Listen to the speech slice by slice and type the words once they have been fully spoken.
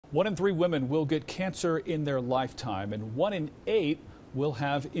1 in 3 women will get cancer in their lifetime, and 1 in 8 will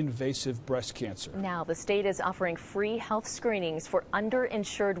have invasive breast cancer. Now, the state is offering free health screenings for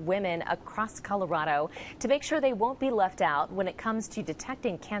underinsured women across Colorado to make sure they won't be left out when it comes to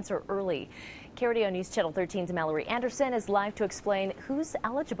detecting cancer early. KRDO News Channel 13's Mallory Anderson is live to explain who's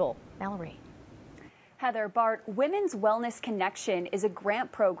eligible. Mallory. Heather, Bart, Women's Wellness Connection is a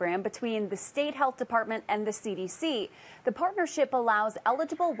grant program between the state health department and the CDC. The partnership allows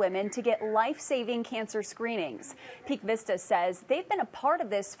eligible women to get life-saving cancer screenings. Peak Vista says they've been a part of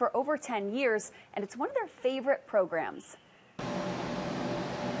this for over 10 years, and it's one of their favorite programs.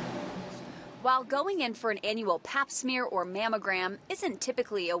 While going in for an annual pap smear or mammogram isn't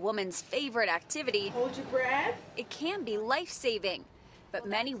typically a woman's favorite activity, hold your breath. It can be life-saving. But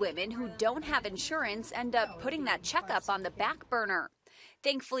many women who don't have insurance end up putting that checkup on the back burner.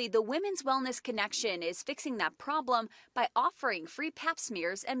 Thankfully, the Women's Wellness Connection is fixing that problem by offering free pap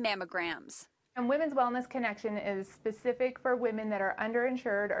smears and mammograms. And Women's Wellness Connection is specific for women that are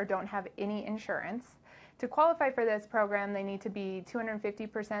underinsured or don't have any insurance. To qualify for this program, they need to be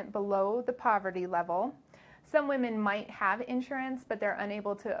 250% below the poverty level. Some women might have insurance, but they're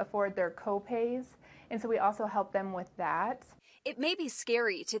unable to afford their co-pays, and so we also help them with that. It may be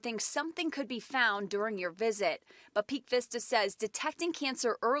scary to think something could be found during your visit, but Peak Vista says detecting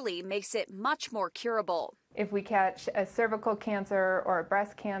cancer early makes it much more curable. If we catch a cervical cancer or a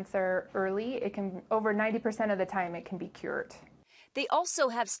breast cancer early, it can, over 90% of the time, it can be cured. They also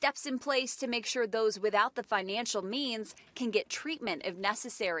have steps in place to make sure those without the financial means can get treatment if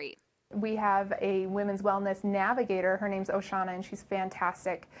necessary. We have a women's wellness navigator. Her name's Oshana, and she's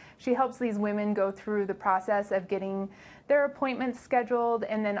fantastic. She helps these women go through the process of getting their appointments scheduled,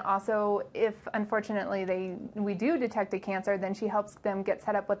 and then also, if unfortunately we do detect a cancer, then she helps them get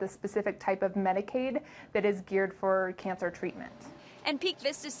set up with a specific type of Medicaid that is geared for cancer treatment. And Peak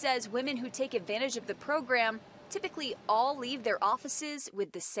Vista says women who take advantage of the program typically all leave their offices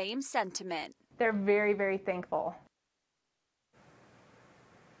with the same sentiment. They're very, very thankful.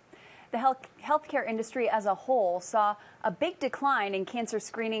 The healthcare industry as a whole saw a big decline in cancer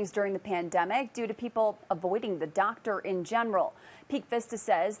screenings during the pandemic due to people avoiding the doctor in general. Peak Vista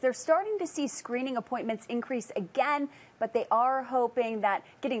says they're starting to see screening appointments increase again, but they are hoping that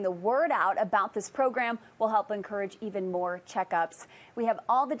getting the word out about this program will help encourage even more checkups. We have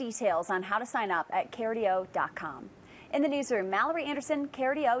all the details on how to sign up at KRDO.com. In the newsroom, Mallory Anderson,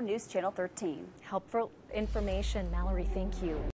 KRDO News Channel 13. Helpful information, Mallory. Thank you.